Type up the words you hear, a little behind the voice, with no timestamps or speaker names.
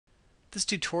This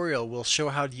tutorial will show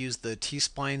how to use the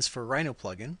T-Splines for Rhino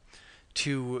plugin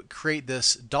to create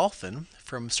this dolphin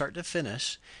from start to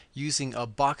finish using a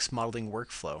box modeling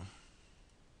workflow.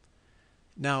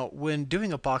 Now, when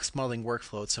doing a box modeling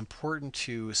workflow, it's important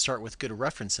to start with good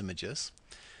reference images.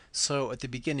 So at the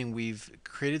beginning, we've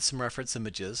created some reference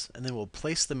images, and then we'll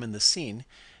place them in the scene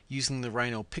using the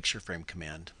Rhino picture frame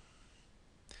command.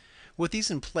 With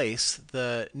these in place,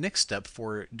 the next step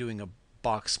for doing a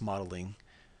box modeling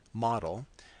model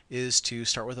is to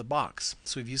start with a box.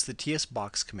 So we've used the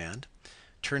TSbox command,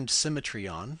 turned symmetry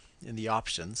on in the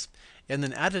options, and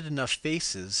then added enough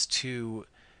faces to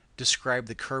describe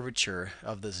the curvature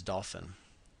of this dolphin.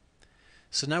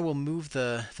 So now we'll move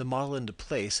the model into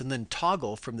place and then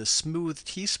toggle from the smooth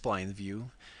T-spline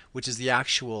view, which is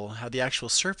how the actual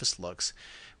surface looks.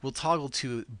 We'll toggle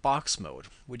to box mode,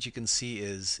 which you can see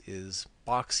is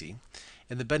boxy.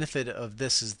 And the benefit of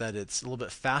this is that it's a little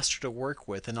bit faster to work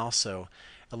with and also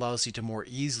allows you to more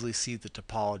easily see the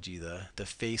topology, the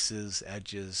faces,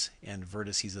 edges, and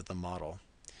vertices of the model.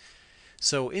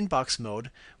 So in box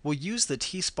mode, we'll use the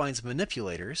T-spline's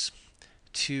manipulators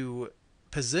to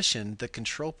position the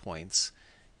control points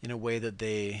in a way that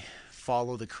they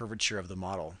follow the curvature of the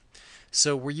model.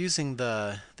 So we're using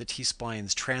the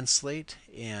T-spline's translate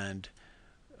and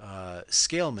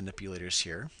scale manipulators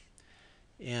here,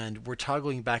 and we're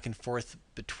toggling back and forth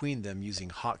between them using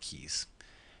hotkeys.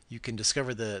 You can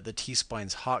discover the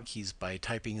T-spline's hotkeys by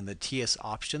typing in the TS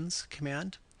options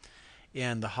command,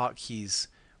 and the hotkeys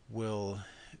will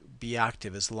be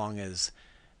active as long as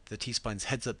the T-spline's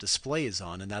heads-up display is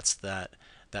on, and that's that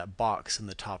box in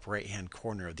the top right-hand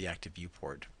corner of the active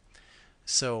viewport.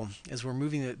 So as we're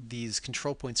moving these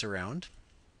control points around,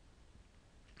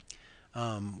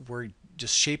 we're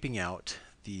just shaping out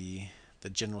the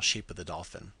general shape of the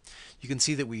dolphin. You can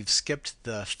see that we've skipped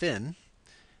the fin,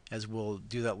 as we'll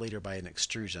do that later by an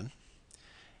extrusion.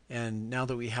 And now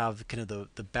that we have kind of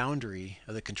the boundary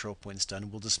of the control points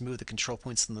done, we'll just move the control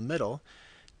points in the middle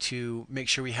to make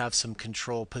sure we have some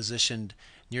control positioned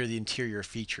near the interior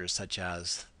features, such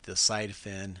as the side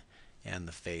fin and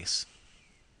the face.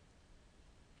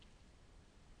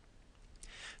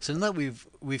 So now that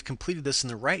we've completed this in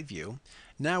the right view,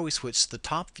 now we switch to the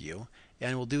top view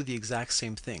and we'll do the exact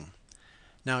same thing.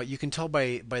 Now you can tell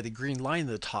by the green line in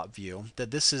the top view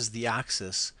that this is the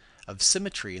axis of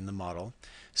symmetry in the model.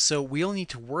 So we only need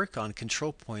to work on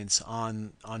control points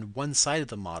on one side of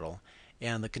the model,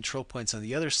 and the control points on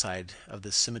the other side of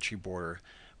the symmetry border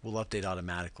will update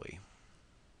automatically.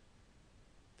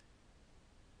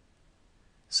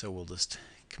 So we'll just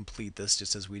complete this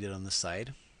just as we did on the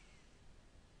side.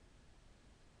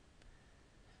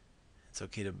 It's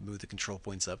okay to move the control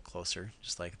points up closer,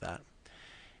 just like that.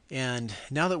 And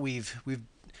now that we've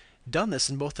done this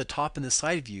in both the top and the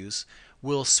side views,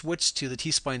 we'll switch to the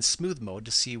T-spline smooth mode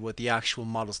to see what the actual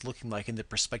model is looking like in the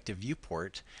perspective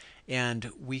viewport.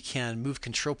 And we can move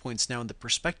control points now in the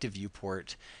perspective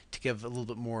viewport to give a little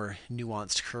bit more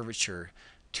nuanced curvature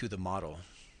to the model.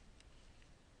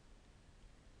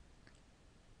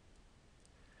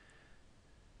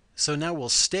 So now we'll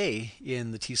stay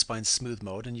in the T-spline smooth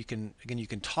mode, and you can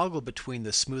toggle between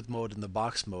the smooth mode and the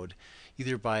box mode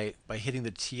either by hitting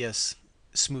the TS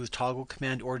smooth toggle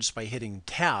command or just by hitting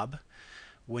tab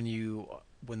when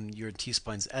you're in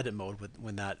T-spline's edit mode,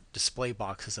 when that display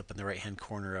box is up in the right hand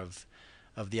corner of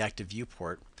the active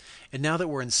viewport. And now that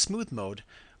we're in smooth mode,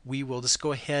 we will just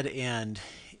go ahead and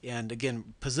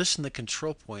again position the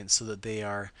control points so that they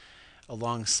are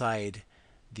alongside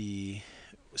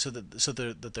so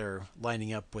that they're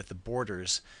lining up with the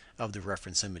borders of the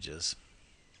reference images.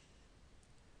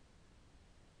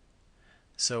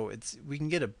 So we can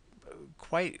get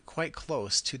quite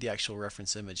close to the actual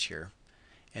reference image here,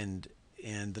 and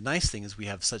the nice thing is we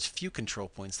have such few control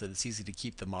points that it's easy to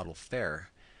keep the model fair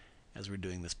as we're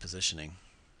doing this positioning.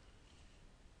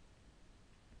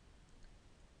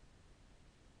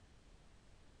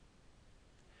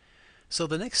 So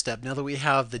the next step, now that we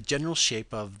have the general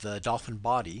shape of the dolphin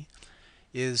body,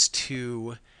 is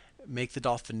to make the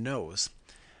dolphin nose.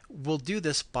 We'll do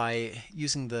this by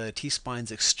using the T-spline's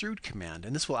extrude command,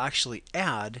 and this will actually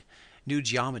add new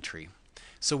geometry.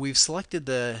 So we've selected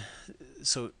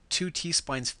two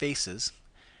T-spline's faces,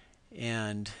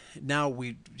 and now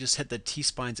we just hit the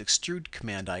T-spline's extrude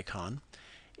command icon,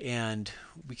 and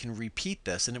we can repeat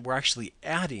this, and we're actually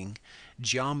adding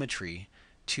geometry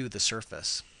to the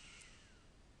surface.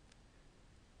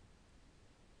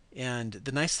 And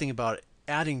the nice thing about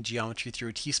adding geometry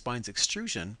through T-spline's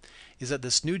extrusion is that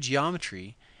this new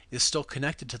geometry is still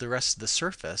connected to the rest of the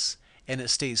surface and it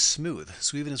stays smooth.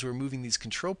 So even as we're moving these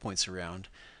control points around,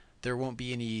 there won't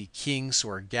be any kinks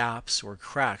or gaps or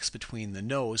cracks between the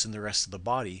nose and the rest of the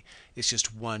body. It's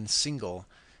just one single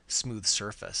smooth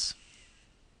surface.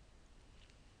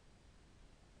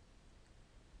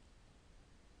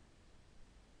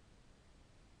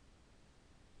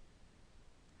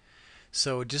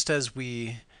 So just as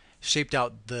we shaped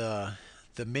out the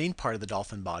main part of the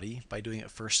dolphin body by doing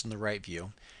it first in the right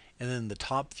view and then the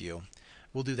top view,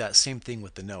 we'll do that same thing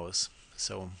with the nose.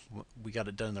 So we got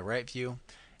it done in the right view,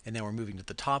 and now we're moving to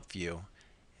the top view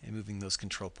and moving those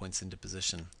control points into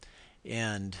position.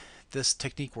 And this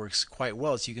technique works quite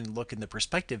well, so you can look in the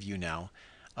perspective view now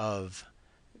of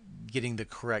getting the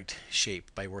correct shape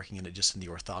by working in it just in the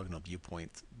orthogonal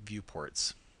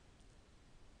viewports.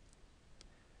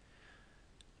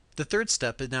 The third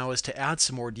step now is to add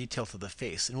some more detail to the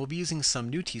face, and we'll be using some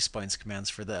new T-Splines commands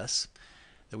for this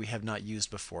that we have not used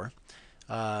before.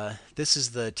 This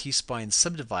is the T-Spline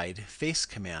subdivide face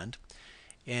command,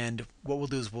 and what we'll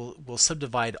do is we'll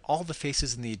subdivide all the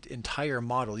faces in the entire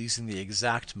model using the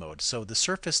exact mode. So the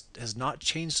surface has not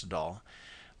changed at all,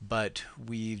 but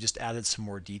we've just added some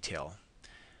more detail.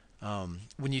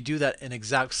 When you do that in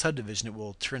exact subdivision, it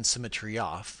will turn symmetry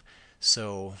off.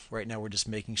 So right now we're just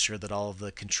making sure that all of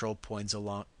the control points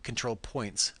along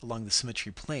the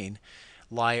symmetry plane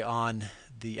lie on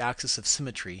the axis of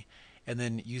symmetry, and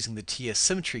then using the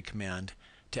TSsymmetry command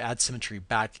to add symmetry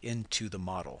back into the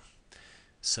model.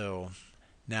 So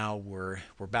now we're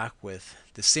back with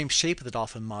the same shape of the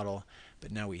dolphin model,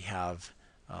 but now we have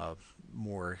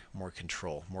more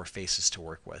control, more faces to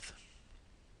work with.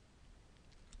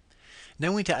 Now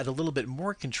we need to add a little bit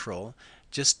more control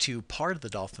just to part of the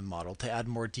dolphin model to add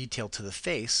more detail to the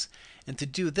face. And to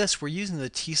do this, we're using the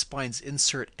T-Spline's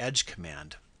insert edge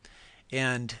command.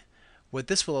 And what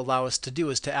this will allow us to do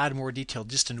is to add more detail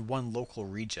just in one local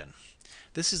region.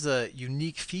 This is a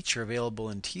unique feature available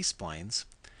in T-Splines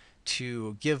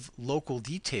to give local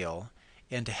detail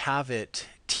and to have it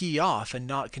tee off and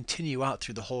not continue out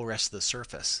through the whole rest of the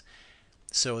surface.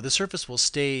 So the surface will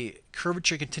stay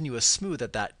curvature continuous smooth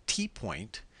at that T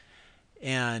point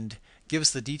and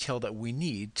gives the detail that we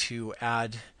need to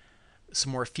add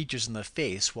some more features in the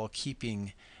face while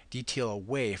keeping detail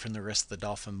away from the rest of the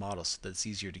dolphin model so that it's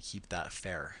easier to keep that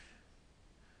fair.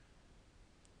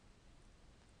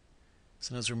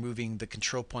 So as we're moving the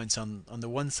control points on the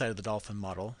one side of the dolphin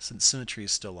model, since symmetry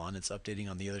is still on, it's updating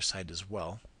on the other side as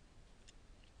well.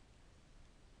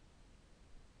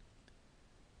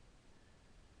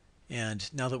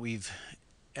 And now that we've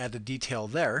added detail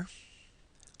there,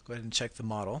 go ahead and check the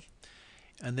model.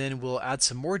 And then we'll add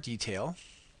some more detail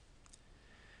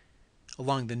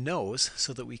along the nose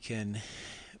so that we can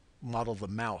model the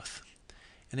mouth.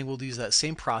 And then we'll use that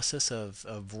same process of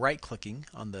right-clicking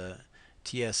on the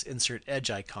TS insert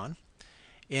edge icon.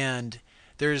 And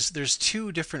there's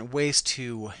two different ways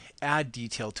to add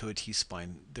detail to a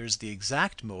T-spline. There's the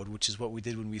exact mode, which is what we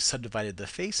did when we subdivided the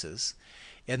faces.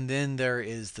 And then there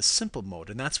is the simple mode,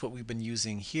 and that's what we've been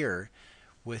using here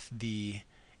with the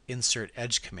insert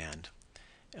edge command.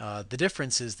 The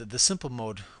difference is that the simple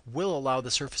mode will allow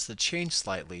the surface to change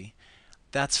slightly.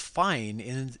 That's fine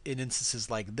in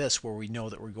instances like this where we know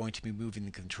that we're going to be moving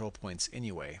the control points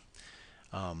anyway.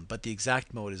 But the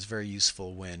exact mode is very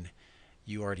useful when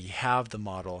you already have the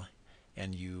model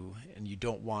and you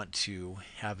don't want to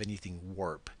have anything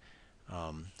warp.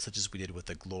 Such as we did with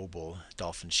the global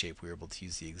dolphin shape, we were able to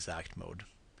use the exact mode.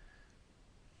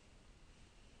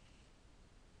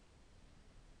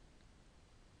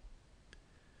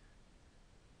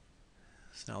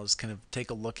 So now let's kind of take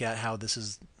a look at how this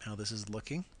is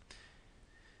looking.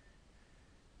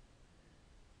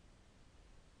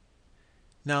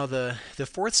 Now the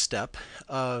fourth step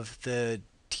of the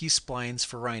T-Splines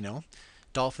for Rhino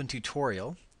Dolphin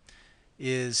tutorial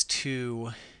is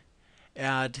to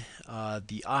add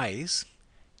the eyes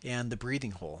and the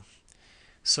breathing hole.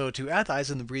 So to add the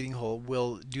eyes and the breathing hole,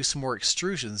 we'll do some more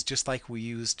extrusions just like we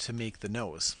used to make the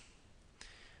nose.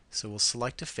 So we'll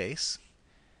select a face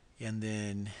and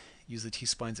then use the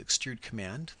T-Spline's extrude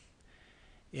command.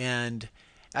 And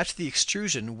after the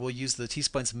extrusion, we'll use the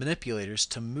T-Spline's manipulators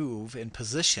to move and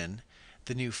position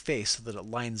the new face so that it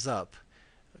lines up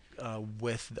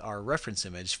with our reference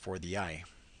image for the eye.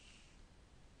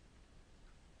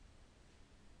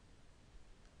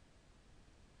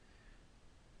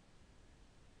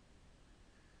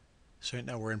 So right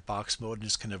now we're in box mode and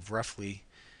just kind of roughly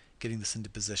getting this into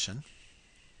position.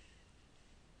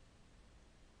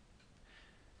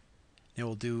 Now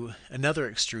we'll do another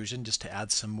extrusion just to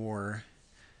add some more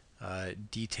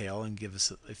detail and give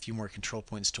us a few more control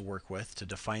points to work with to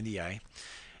define the eye.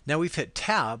 Now we've hit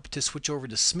Tab to switch over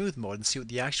to smooth mode and see what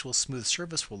the actual smooth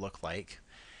surface will look like.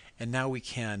 And now we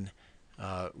can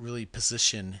really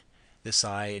position this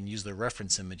eye and use the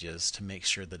reference images to make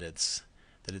sure that it's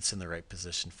in the right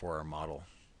position for our model.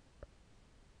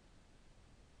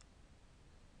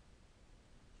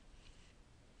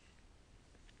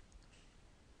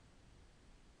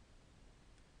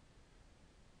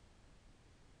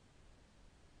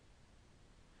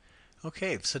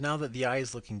 Okay, so now that the eye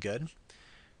is looking good,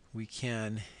 we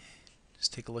can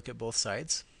just take a look at both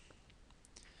sides.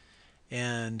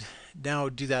 And now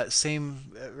do that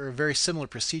same or very similar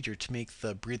procedure to make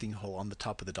the breathing hole on the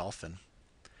top of the dolphin.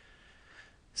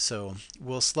 So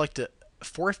we'll select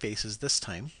 4 faces this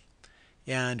time,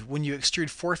 and when you extrude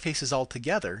 4 faces all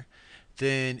together,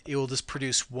 then it will just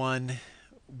produce one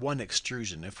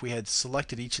extrusion. If we had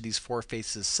selected each of these 4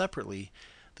 faces separately,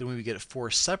 then we would get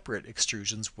 4 separate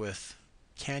extrusions with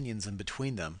canyons in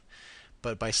between them.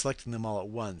 But by selecting them all at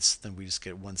once, then we just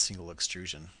get one single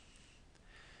extrusion.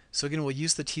 So again, we'll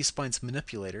use the T-Spline's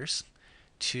manipulators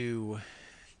to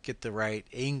get the right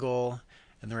angle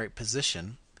and the right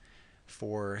position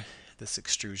for this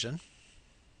extrusion.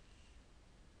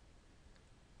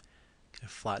 Kind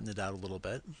of flatten it out a little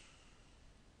bit.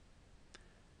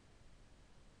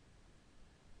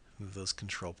 Move those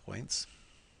control points.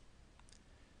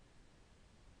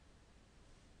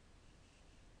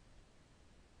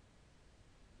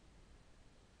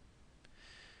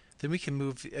 Then we can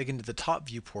move again to the top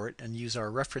viewport and use our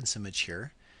reference image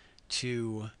here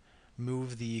to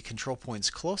move the control points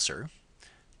closer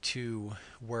to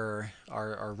where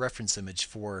our reference image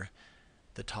for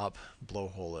the top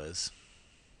blowhole is.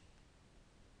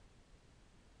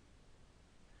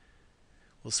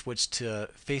 We'll switch to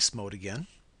face mode again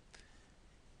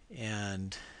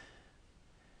and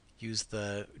use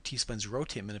the T-Spline's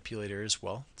rotate manipulator as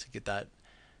well to get that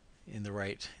in the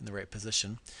right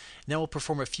position. Now we'll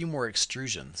perform a few more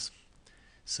extrusions.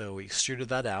 So we extruded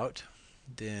that out,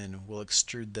 then we'll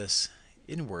extrude this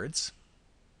inwards.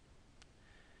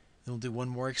 Then we'll do one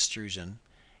more extrusion,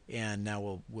 and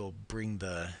now we'll bring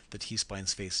the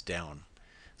T-Spline's face down.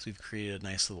 So we've created a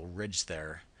nice little ridge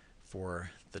there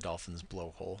for the dolphin's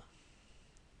blowhole.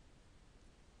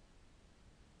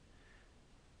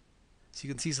 So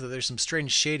you can see that there's some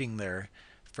strange shading there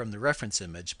from the reference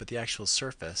image, but the actual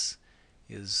surface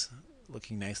is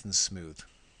looking nice and smooth.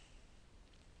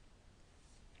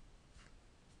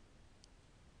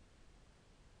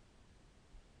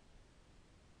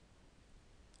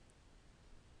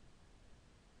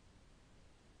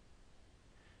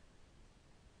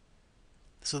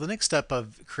 So the next step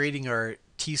of creating our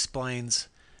T-Spline's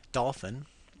dolphin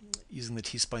using the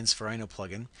T-Spline's for Rhino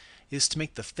plugin is to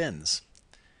make the fins.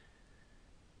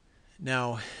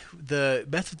 Now, the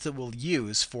methods that we'll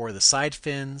use for the side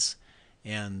fins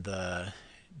and the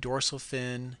dorsal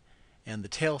fin and the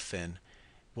tail fin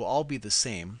will all be the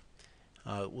same.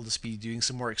 We'll just be doing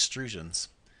some more extrusions.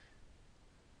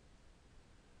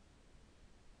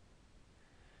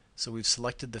 So we've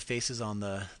selected the faces on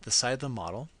the side of the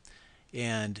model,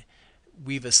 and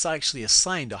we've actually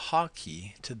assigned a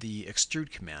hotkey to the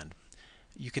extrude command.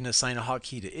 You can assign a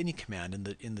hotkey to any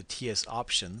command in the TS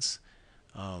options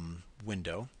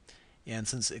window, and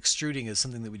since extruding is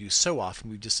something that we do so often,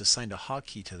 we've just assigned a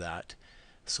hotkey to that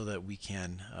so that we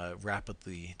can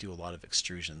rapidly do a lot of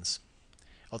extrusions.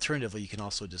 Alternatively, you can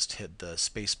also just hit the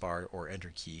spacebar or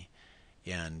enter key,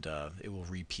 and it will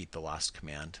repeat the last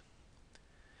command.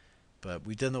 But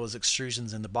we've done those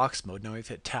extrusions in the box mode. Now we've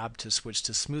hit tab to switch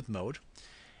to smooth mode,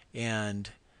 and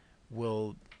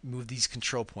we'll move these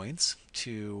control points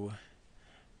to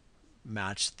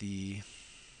match the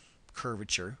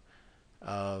curvature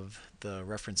of the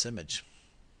reference image.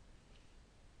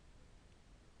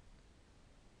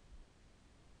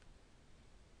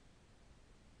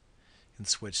 And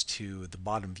switch to the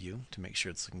bottom view to make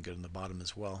sure it's looking good on the bottom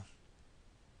as well.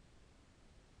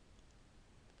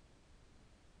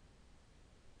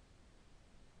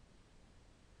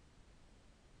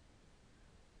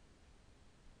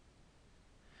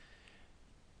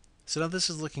 So now this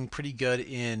is looking pretty good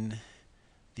in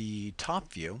the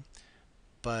top view,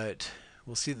 but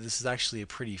we'll see that this is actually a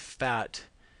pretty fat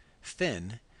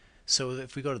fin. So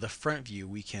if we go to the front view,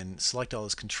 we can select all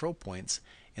those control points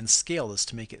and scale this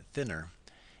to make it thinner.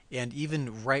 And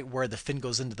even right where the fin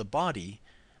goes into the body,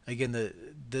 again,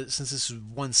 since this is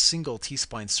one single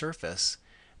T-spline surface,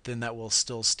 then that will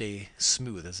still stay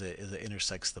smooth as it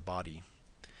intersects the body.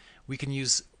 We can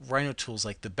use Rhino tools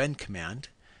like the bend command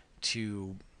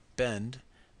to bend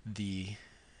the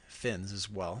fins as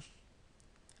well.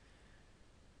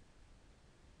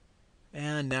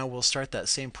 And now we'll start that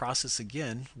same process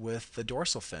again with the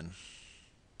dorsal fin.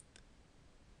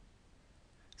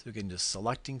 So again, just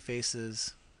selecting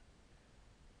faces,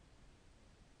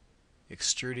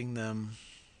 extruding them.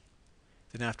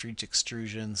 Then after each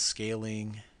extrusion,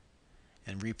 scaling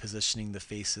and repositioning the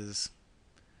faces,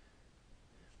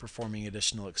 performing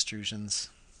additional extrusions.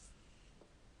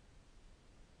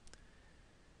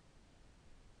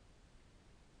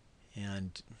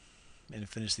 And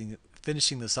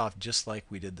finishing this off just like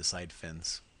we did the side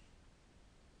fins.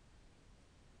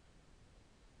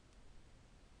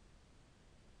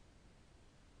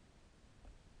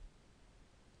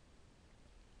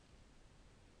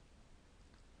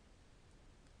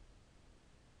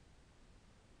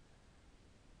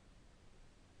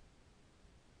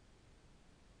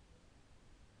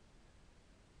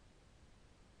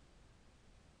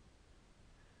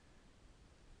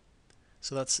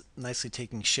 So that's nicely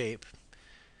taking shape.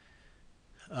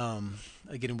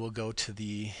 Again, we'll go to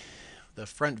the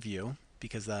front view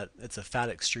because it's a fat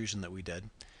extrusion that we did,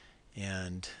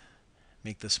 and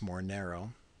make this more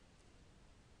narrow.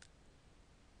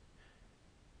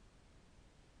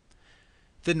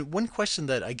 Then one question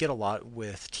that I get a lot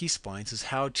with T-splines is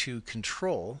how to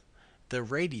control the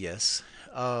radius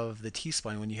of the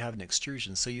T-spline when you have an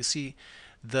extrusion. So you see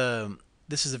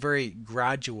this is a very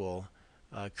gradual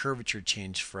curvature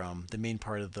change from the main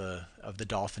part of the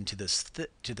dolphin to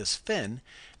this fin. And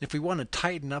if we want to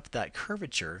tighten up that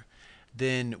curvature,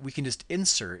 then we can just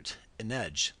insert an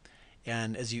edge.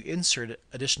 And as you insert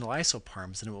additional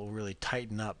isoparms, then it will really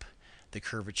tighten up the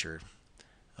curvature.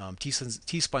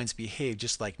 T-splines behave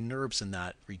just like NURBS in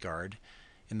that regard,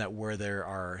 in that where there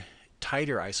are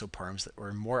tighter isoparms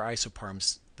or more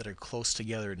isoparms that are close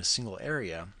together in a single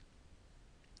area,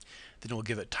 then it will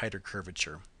give it tighter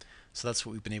curvature. So that's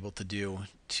what we've been able to do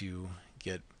to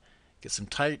get some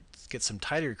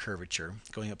tighter curvature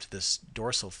going up to this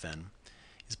dorsal fin,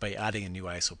 is by adding a new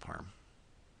isoparm.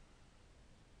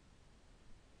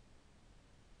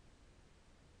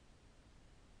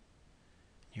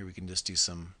 Here we can just do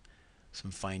some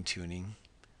fine tuning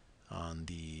on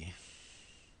the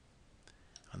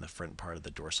front part of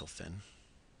the dorsal fin.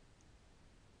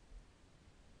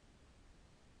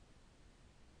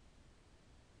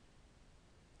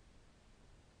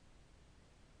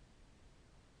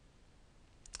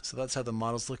 So that's how the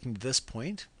model's looking to this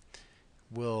point.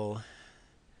 We'll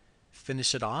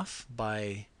finish it off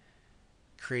by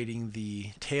creating the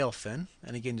tail fin,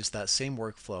 and again just that same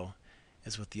workflow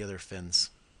as with the other fins.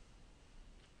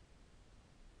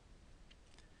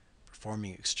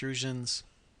 Performing extrusions,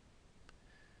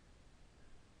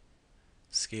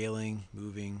 scaling,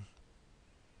 moving,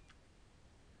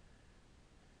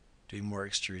 doing more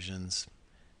extrusions,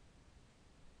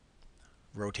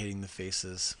 rotating the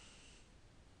faces,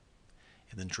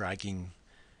 and then dragging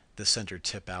the center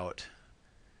tip out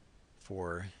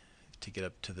to get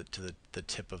up to the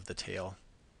tip of the tail.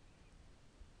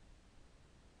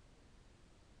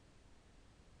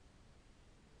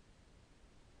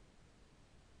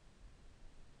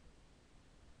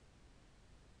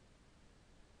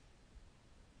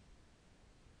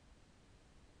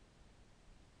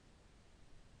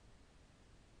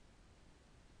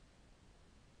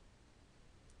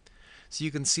 So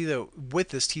you can see that with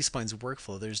this T-splines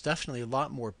workflow, there's definitely a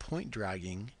lot more point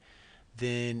dragging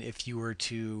than if you were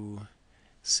to,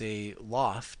 say,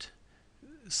 loft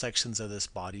sections of this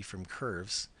body from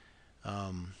curves.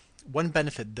 One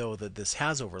benefit, though, that this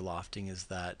has over lofting is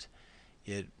that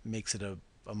it makes it a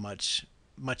much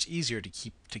easier to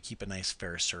keep a nice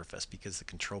fair surface because the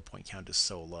control point count is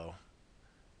so low.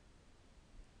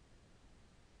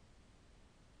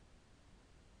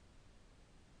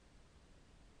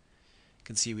 You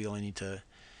can see we only need to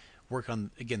work on,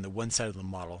 again, the one side of the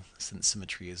model since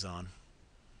symmetry is on.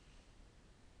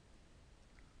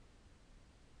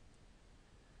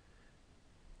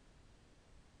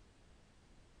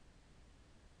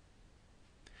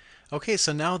 Okay,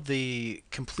 so now the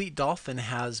complete dolphin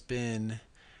has been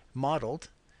modeled.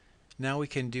 Now we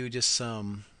can do just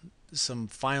some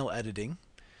final editing.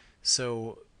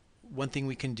 So one thing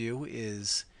we can do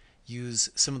is use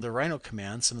some of the Rhino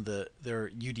commands, some of their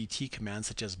UDT commands,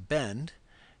 such as bend,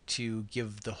 to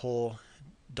give the whole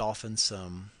dolphin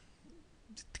some,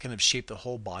 to kind of shape the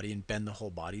whole body and bend the whole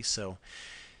body. So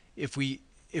if we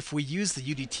use the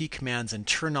UDT commands and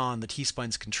turn on the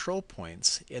T-spline's control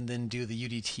points and then do the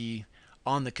UDT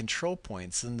on the control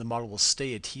points, then the model will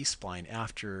stay a T-spline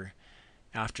after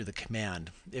the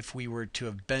command. If we were to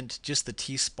have bent just the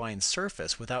T-spline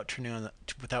surface without turning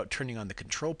on the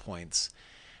control points,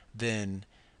 then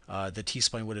the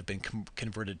T-spline would have been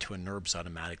converted to a NURBS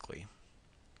automatically.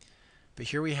 But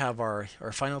here we have our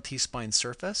final T-spline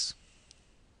surface.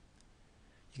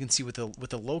 You can see with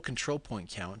a low control point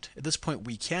count, at this point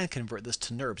we can convert this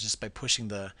to NURBS just by pushing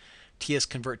the TS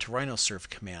convert to Rhino surf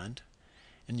command.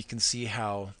 And you can see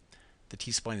how the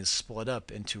T-spline is split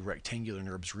up into rectangular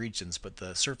NURBS regions, but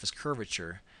the surface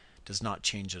curvature does not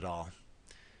change at all.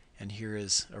 And here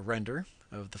is a render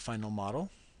of the final model.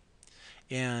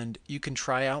 And you can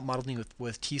try out modeling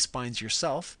with T-splines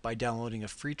yourself by downloading a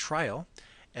free trial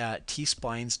at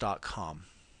tsplines.com.